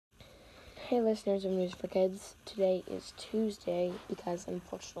Hey listeners of News for Kids, today is Tuesday because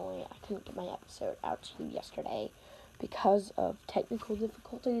unfortunately I couldn't get my episode out to you yesterday because of technical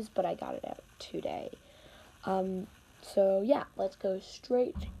difficulties, but I got it out today. Let's go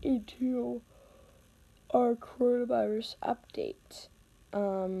straight into our coronavirus update.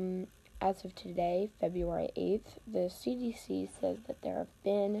 As of today, February 8th, the CDC says that there have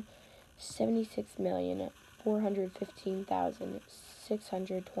been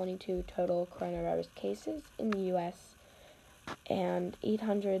 76,415,622 total coronavirus cases in the U.S. and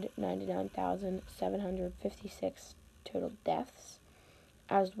 899,756 total deaths,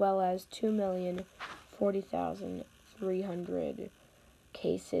 as well as 2,040,300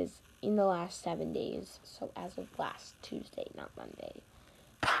 cases in the last 7 days, so as of last Tuesday, not Monday,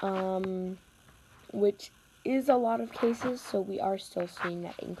 which is a lot of cases, so we are still seeing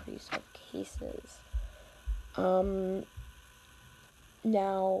that increase of cases.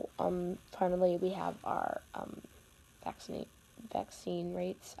 Finally, we have our vaccine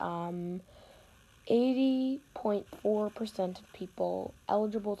rates. 80.4% of people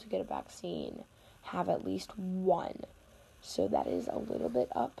eligible to get a vaccine have at least one. So that is a little bit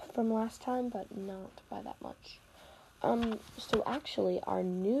up from last time, but not by that much. So actually, our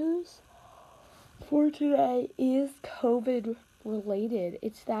news for today is COVID related.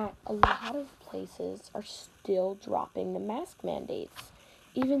 It's that a lot of places are still dropping the mask mandates.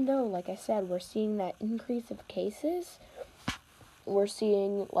 Even though, like I said, we're seeing that increase of cases. We're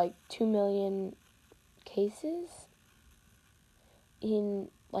seeing like 2 million cases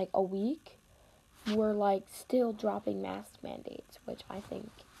in like a week. We're like still dropping mask mandates, which I think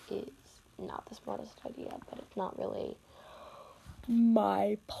is not the smartest idea, but it's not really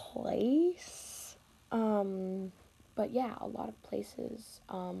my place. But yeah, a lot of places,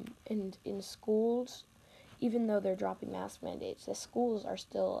 and in schools, even though they're dropping mask mandates, the schools are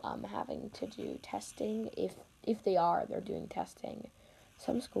still having to do testing. If they're doing testing.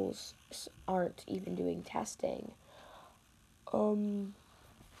 Some schools aren't even doing testing.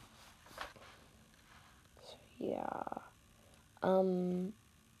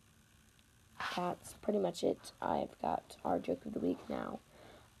 That's pretty much it. I've got our joke of the week now.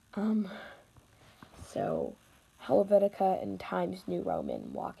 So, Helvetica and Times New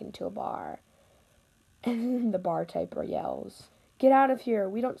Roman walk into a bar, and the bartyper yells, "Get out of here,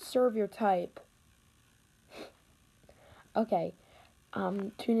 we don't serve your type." Okay,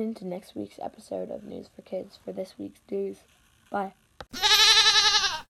 tune in to next week's episode of News for Kids for this week's news. Bye.